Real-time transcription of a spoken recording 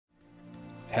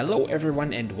Hello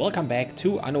everyone and welcome back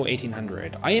to Anno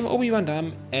 1800. I am Obi-Wan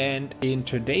Dam, and in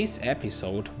today's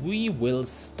episode we will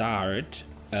start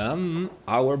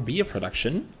our beer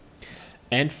production.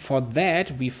 And for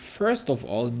that we first of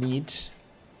all need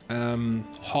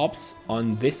hops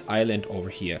on this island over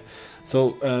here.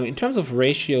 So in terms of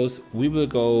ratios we will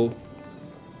go,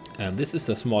 this is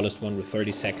the smallest one with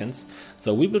 30 seconds.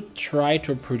 So we will try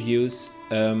to produce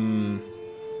one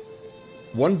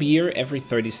beer every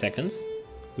 30 seconds.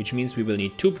 Which means we will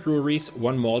need 2 breweries,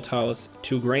 1 malt house,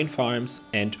 2 grain farms,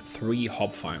 and 3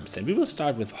 hop farms. And we will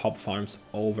start with hop farms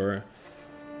over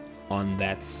on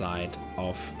that side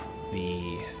of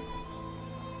the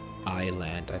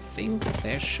island. I think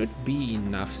there should be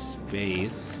enough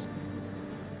space.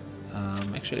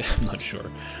 Actually, I'm not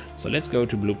sure. So let's go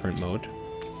to blueprint mode.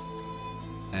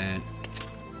 And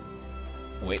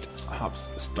wait,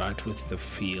 hops start with the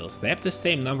fields. They have the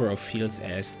same number of fields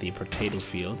as the potato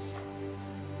fields.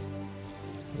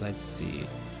 Let's see.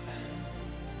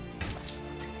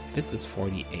 This is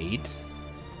 48.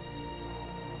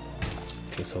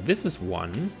 Okay, so this is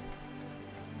 1.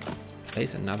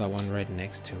 Place another one right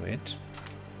next to it.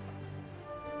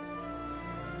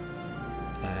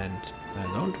 And I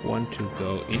don't want to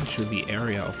go into the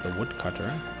area of the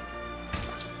woodcutter.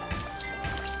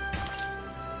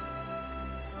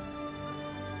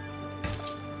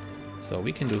 So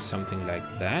we can do something like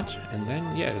that. And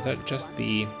then, yeah, that just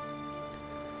the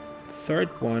third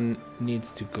one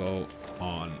needs to go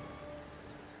on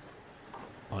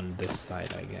this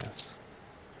side, I guess.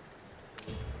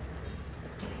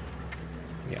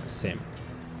 Yeah,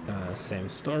 same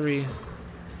story.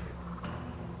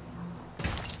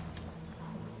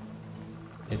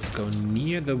 Let's go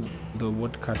near the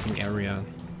wood cutting area,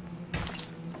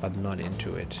 but not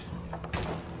into it.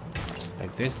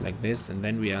 Like this, and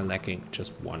then we are lacking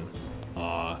just 1.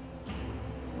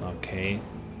 Okay.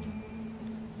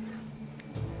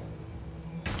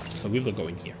 So we will go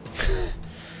in here.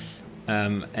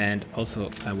 And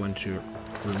also I want to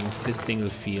remove this single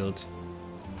field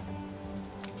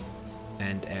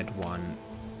and add 1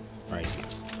 right here.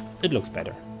 It looks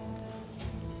better.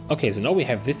 Okay, so now we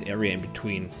have this area in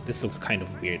between. This looks kind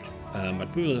of weird,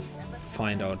 but we will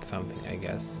find out something, I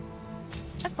guess.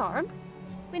 A farm?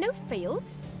 With no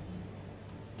fields?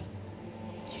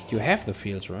 You have the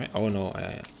fields, right? Oh no,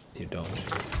 you don't.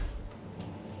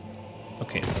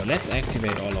 Okay, so let's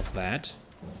activate all of that.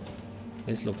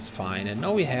 This looks fine. And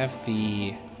now we have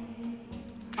the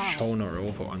Schoner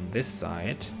over on this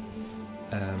side.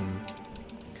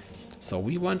 So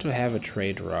we want to have a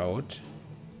trade route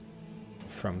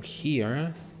from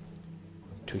here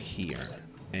to here.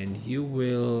 And you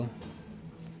will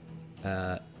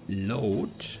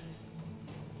load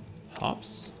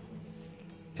hops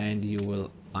and you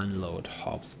will unload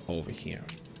hops over here.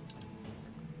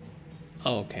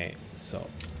 Okay, so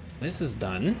this is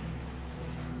done.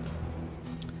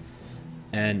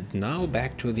 And now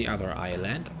back to the other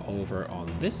island over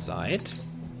on this side.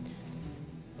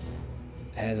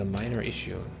 Has a minor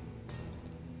issue.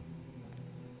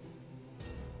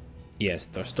 Yes,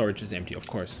 the storage is empty, of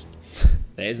course.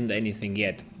 There isn't anything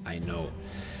yet, I know.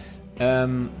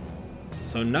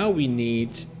 So now we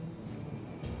need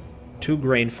 2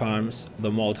 grain farms, the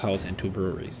malt house, and 2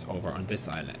 breweries over on this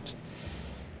island.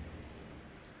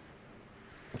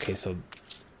 Okay, so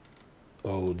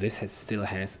this still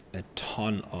has a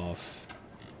ton of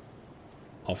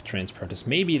transporters.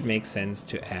 Maybe it makes sense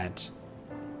to add.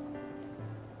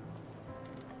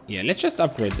 Yeah, let's just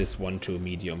upgrade this one to a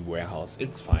medium warehouse.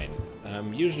 It's fine.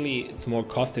 Usually it's more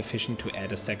cost efficient to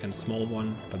add a second small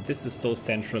one, but this is so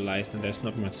centralized and there's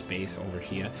not much space over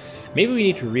here. Maybe we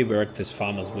need to rework this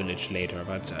farmer's village later,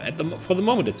 but for the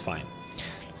moment it's fine.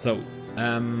 So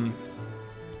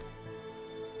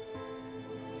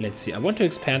let's see, I want to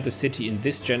expand the city in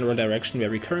this general direction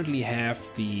where we currently have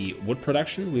the wood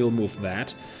production. We'll move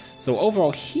that. So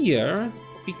overall here,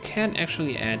 we can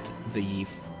actually add the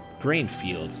grain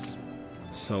fields.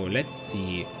 So let's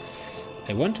see.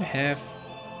 I want to have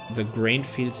the grain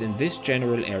fields in this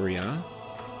general area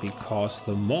because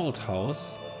the malt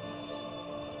house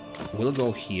will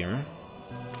go here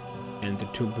and the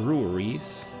 2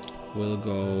 breweries will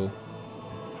go.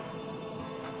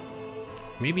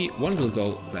 Maybe one will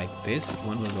go like this,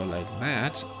 one will go like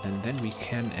that, and then we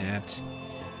can add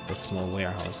the small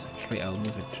warehouse. Actually, I'll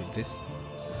move it to this.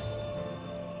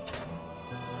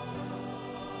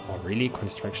 Oh, really?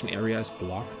 Construction area is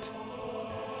blocked?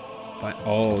 But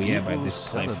oh yeah, by this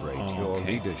type. Oh,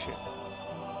 okay.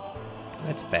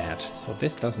 That's bad. So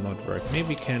this does not work. Maybe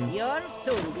we can.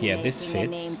 Yeah, this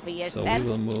fits. So we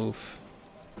will move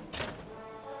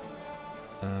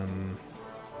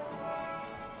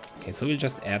Okay, so we'll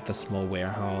just add the small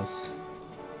warehouse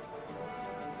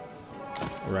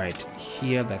right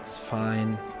here. That's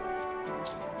fine.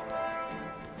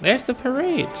 There's the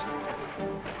parade.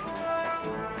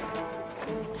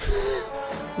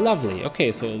 Lovely.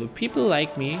 Okay, so the people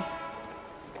like me.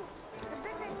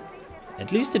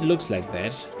 At least it looks like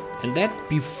that. And that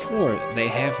before they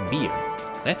have beer.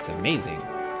 That's amazing.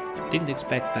 Didn't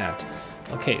expect that.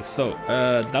 Okay, so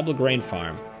double grain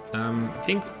farm. I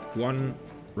think one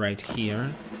right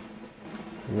here.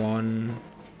 One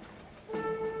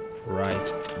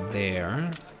right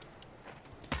there.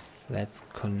 Let's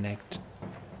connect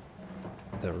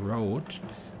the road.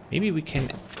 Maybe we can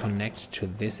connect to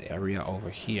this area over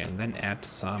here and then add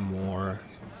some more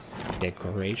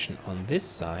decoration on this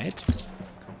side.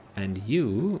 And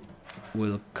you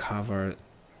will cover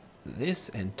this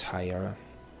entire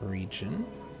region.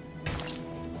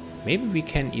 Maybe we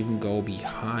can even go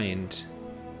behind.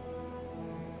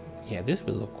 Yeah, this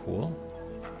will look cool.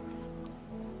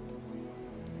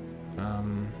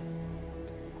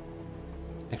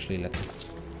 Actually,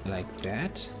 let's like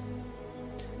that.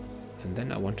 And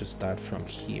then I want to start from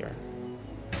here.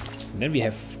 And then we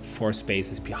have 4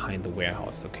 spaces behind the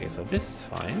warehouse. Okay, so this is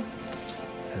fine.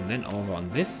 And then over on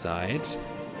this side,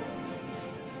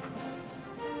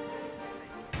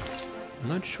 I'm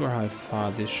not sure how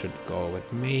far this should go,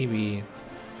 but maybe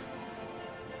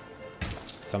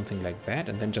something like that.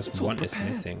 And then just one is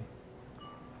missing.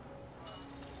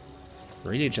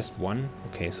 Really, just one?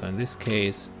 Okay, so in this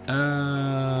case, you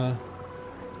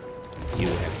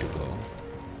have to go.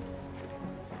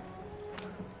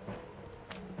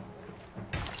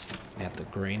 Add the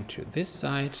grain to this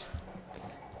side.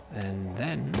 And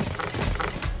then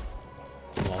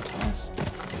Malthouse,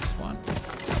 this one.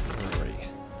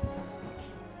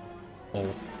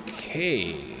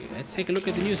 Okay, let's take a look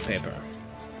at the newspaper.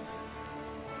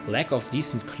 Lack of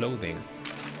decent clothing.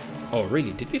 Oh,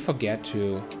 really? Did we forget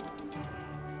to?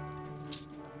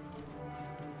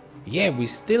 Yeah, we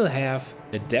still have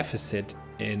a deficit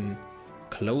in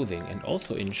clothing and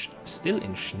also in still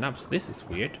in schnapps. This is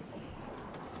weird.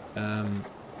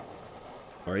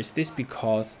 Or is this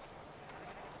because...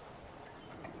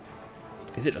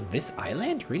 Is it on this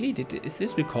island? Really? Is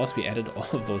this because we added all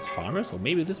of those farmers? Or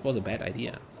maybe this was a bad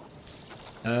idea.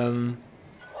 Oh,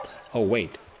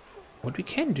 wait. What we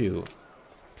can do,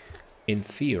 in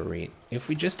theory, if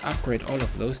we just upgrade all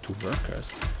of those to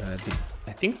workers,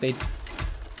 I think they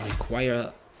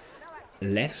require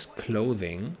less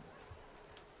clothing.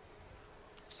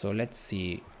 So let's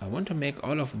see. I want to make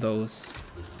all of those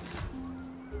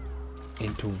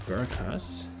into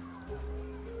workers.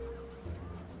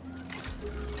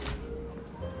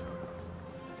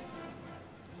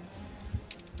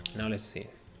 Now let's see.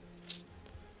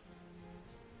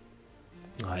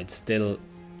 Oh, it's still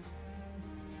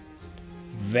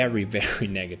very, very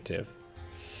negative.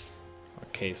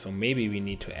 Okay, so maybe we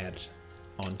need to add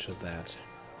onto that.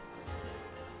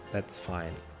 That's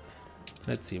fine.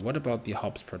 Let's see, what about the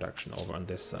hops production over on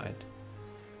this side?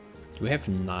 We have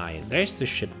 9. There's the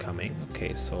ship coming.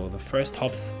 Okay, so the first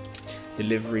hops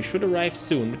delivery should arrive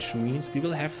soon, which means we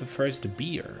will have the first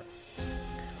beer.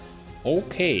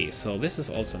 Okay, so this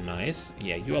is also nice.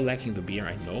 Yeah, you are lacking the beer,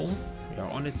 I know. We are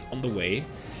on the way.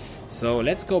 So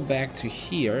let's go back to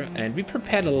here, and we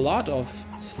prepared a lot of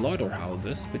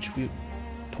slaughterhouses, which we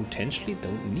potentially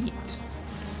don't need.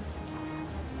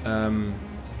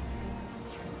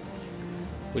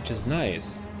 Which is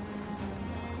nice.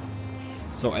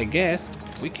 So I guess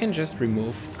we can just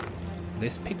remove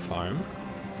this pig farm.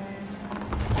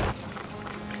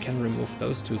 We can remove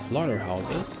those 2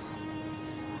 slaughterhouses.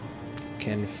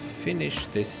 Can finish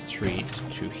this street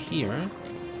to here.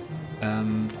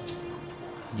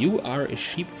 You are a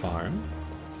sheep farm.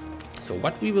 So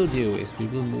what we will do is we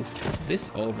will move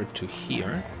this over to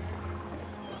here.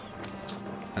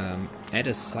 Add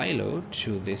a silo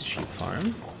to this sheep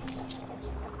farm.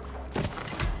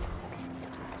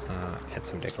 Add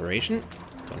some decoration.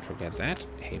 Don't forget that.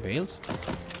 Hay bales.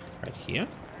 Right here.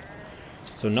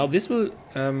 So now this will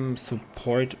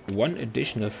support 1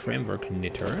 additional framework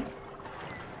knitter.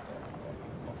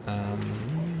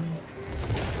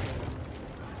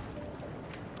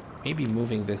 Maybe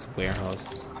moving this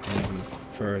warehouse even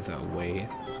further away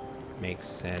makes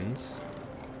sense.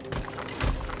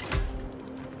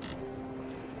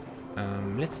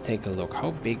 Let's take a look.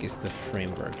 How big is the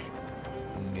framework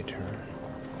knitter?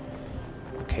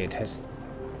 Okay, it has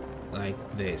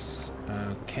like this.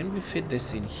 Can we fit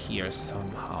this in here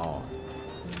somehow?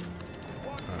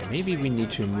 Maybe we need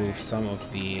to move some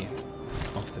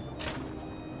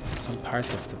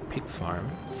parts of the pig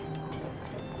farm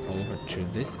over to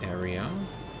this area.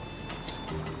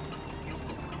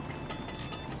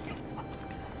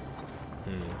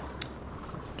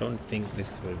 don't think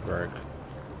this will work.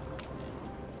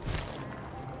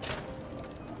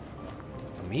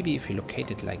 Or maybe if you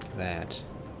locate it like that.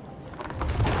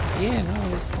 Yeah, no,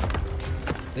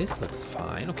 this looks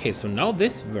fine. Okay, so now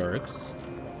this works.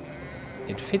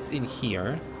 It fits in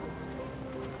here.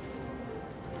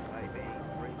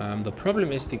 The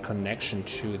problem is the connection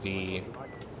to the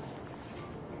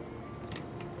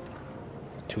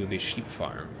sheep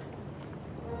farm.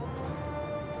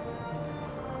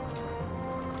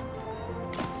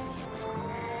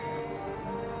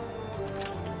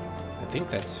 I think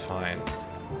that's fine.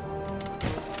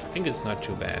 I think it's not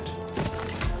too bad.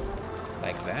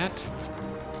 Like that.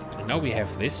 And now we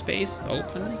have this space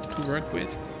open to work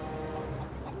with.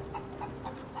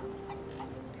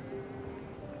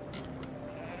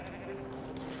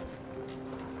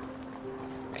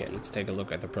 Okay, let's take a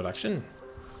look at the production.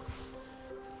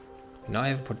 Now I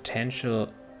have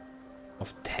potential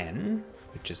of 10,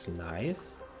 which is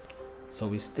nice. So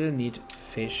we still need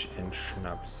fish and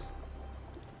schnapps.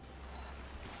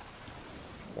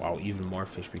 Wow, even more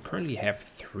fish. We currently have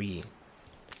 3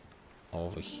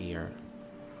 over here.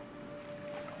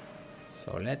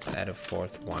 So let's add a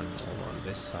 4th one over on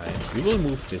this side. We will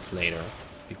move this later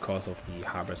because of the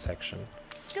harbor section.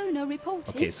 Schooner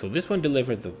reported. Okay, so this one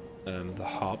delivered the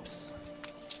hops.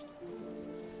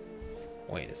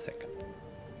 Wait a second.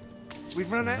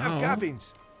 We've run out of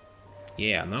cabins.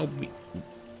 Yeah, now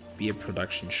beer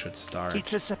production should start.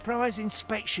 It's a surprise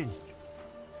inspection.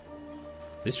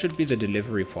 This should be the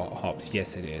delivery for hops.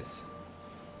 Yes, it is.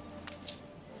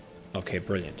 Okay,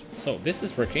 brilliant. So this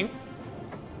is working.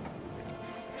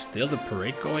 Still the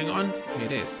parade going on?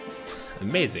 It is.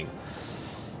 Amazing.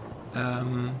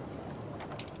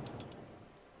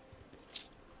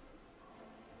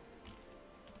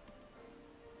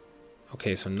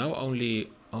 Okay, so now only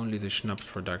the schnapps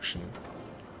production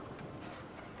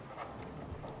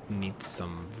needs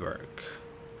some work.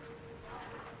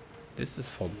 This is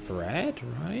for bread,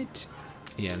 right?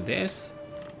 Yeah, and there's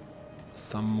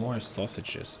some more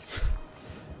sausages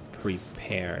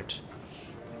prepared.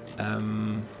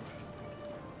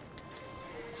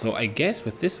 So I guess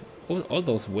with this, all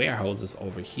those warehouses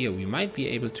over here, we might be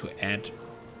able to add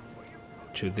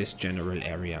to this general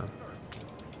area.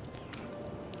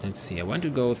 Let's see, I want to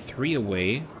go 3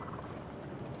 away,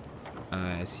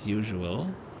 as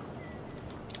usual.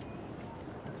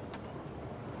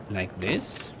 Like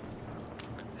this.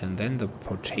 And then the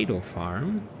potato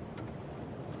farm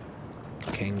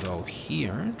can go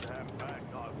here.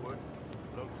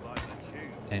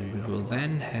 And we will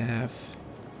then have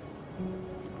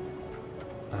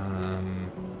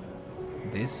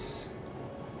this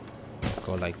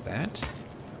go like that.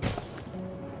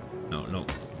 No.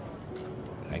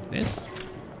 Like this.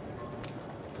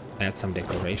 Add some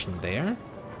decoration there.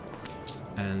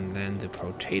 And then the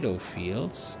potato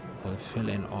fields will fill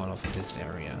in all of this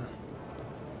area.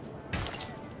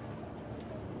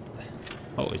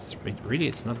 Oh, it's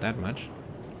not that much.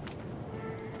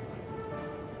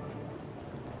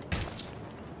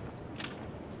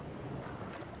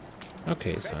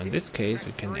 Okay, so in this case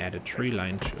we can add a tree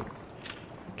line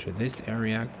to this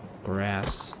area,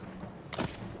 grass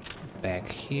back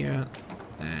here,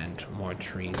 and more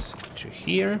trees to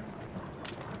here.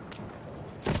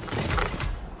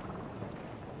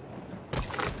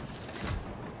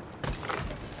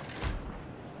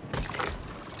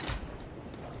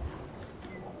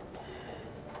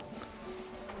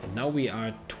 And now we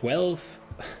are 12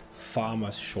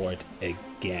 farmers short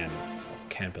again.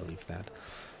 Can't believe that.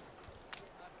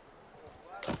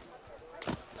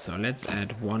 So let's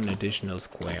add 1 additional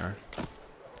square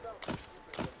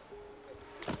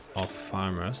of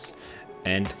farmers.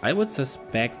 And I would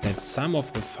suspect that some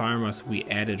of the farmers we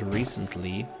added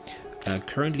recently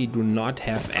currently do not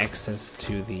have access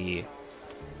to the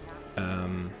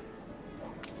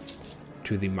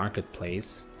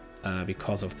marketplace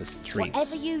because of the streets.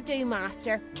 Whatever you do,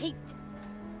 master, keep...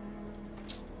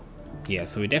 Yeah,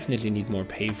 so we definitely need more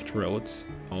paved roads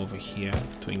over here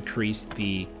to increase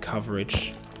the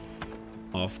coverage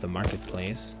of the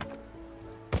marketplace.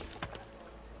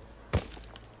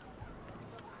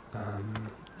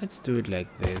 Let's do it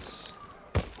like this.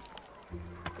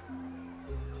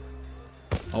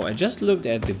 Oh, I just looked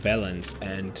at the balance,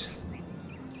 and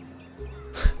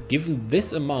given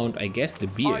this amount, I guess the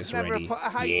beer is ready.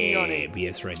 Yeah, beer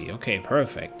is ready. Okay,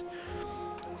 perfect.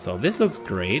 So this looks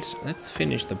great. Let's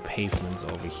finish the pavements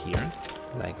over here,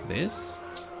 like this.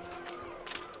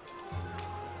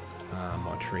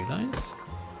 More tree lines.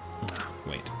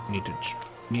 Wait,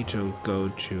 need to go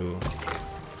to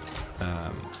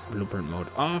blueprint mode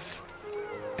off.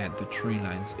 Add the tree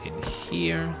lines in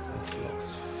here. This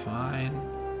looks fine.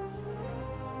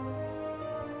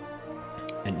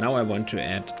 And now I want to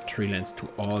add tree lands to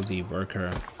all the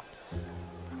worker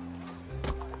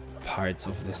parts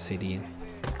of the city.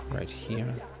 Right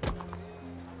here.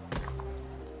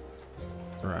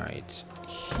 Right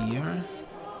here.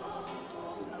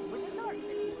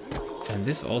 And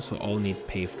this also all need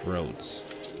paved roads.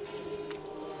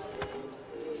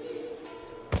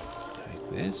 Like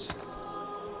this.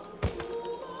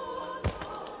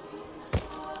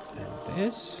 And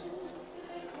this.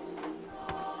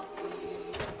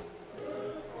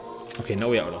 Okay, now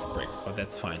we're out of bricks, but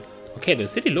that's fine. Okay, the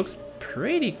city looks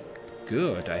pretty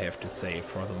good, I have to say,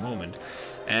 for the moment.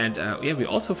 And yeah, we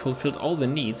also fulfilled all the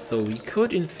needs, so we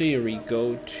could, in theory,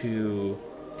 go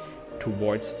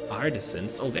towards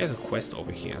artisans. Oh, there's a quest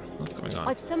over here. What's going on?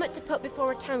 I've somewhat to put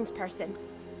before a townsperson.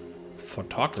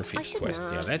 Photography I should quest.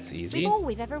 ask. Yeah, that's easy. It's all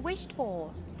we've ever wished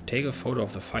for. Take a photo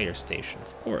of the fire station,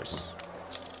 of course.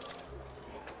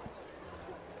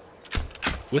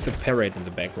 With a parrot in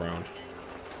the background.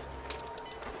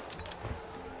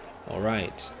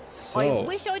 Alright, so... I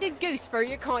wish I'd a goose for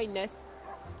your kindness.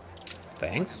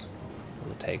 Thanks.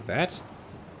 We'll take that.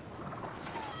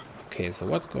 Okay, so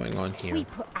what's going on here? We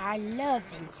put our love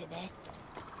into this.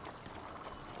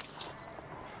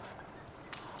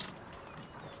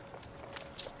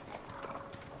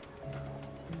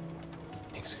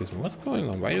 Excuse me, what's going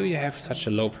on? Why do you have such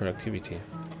a low productivity?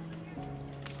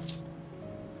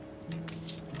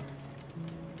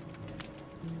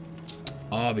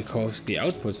 Oh, because the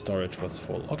output storage was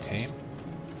full. Okay.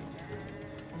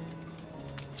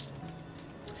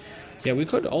 Yeah, we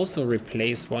could also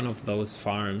replace one of those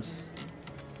farms.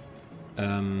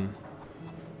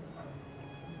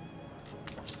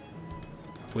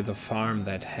 With a farm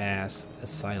that has a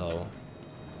silo.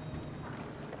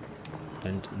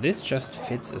 And this just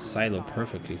fits a silo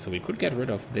perfectly, so we could get rid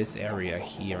of this area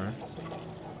here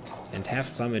and have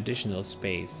some additional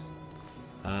space.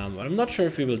 But I'm not sure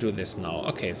if we will do this now.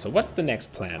 Okay, so what's the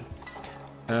next plan?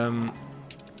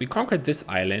 We conquered this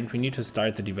island. We need to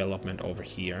start the development over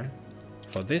here.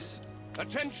 For this...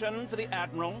 Attention for the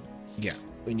Admiral. Yeah,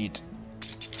 we need...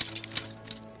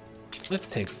 Let's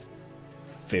take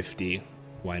 50.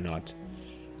 Why not?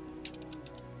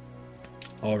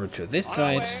 Over to this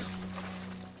side.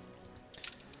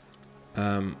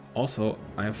 Also,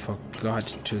 I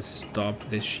forgot to stop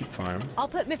this sheep farm. I'll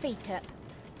put my feet up.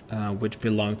 Which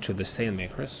belonged to the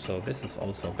sailmakers, so this is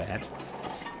also bad.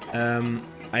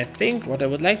 I think what I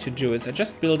would like to do is I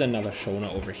just build another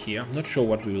Shona over here. I'm not sure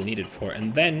what we will need it for,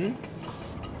 and then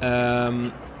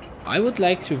I would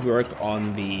like to work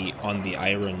on the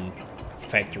iron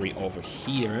factory over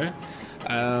here,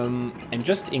 and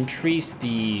just increase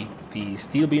the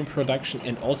steel beam production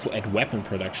and also add weapon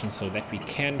production so that we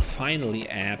can finally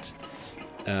add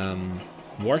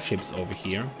warships over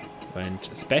here. And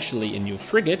especially a new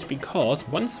frigate, because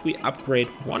once we upgrade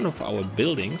one of our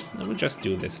buildings, I will just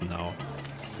do this now,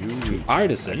 to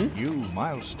artisan, New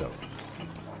milestone.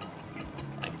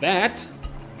 like that,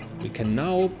 we can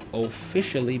now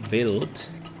officially build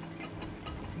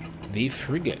the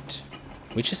frigate,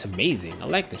 which is amazing. I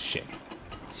like this ship.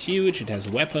 It's huge, it has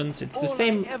weapons, it's the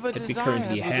same that we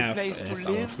currently have as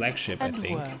our flagship, I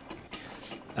think.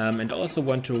 And also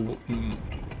want to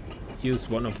use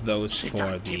one of those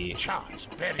for the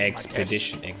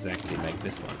expedition, exactly like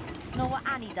this one. Know what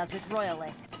Annie does with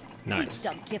royalists? Nice. We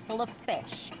dunk you full of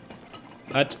fish.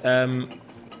 But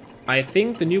I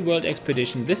think the New World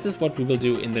Expedition, this is what we will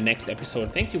do in the next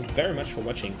episode. Thank you very much for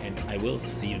watching, and I will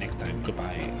see you next time.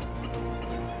 Goodbye.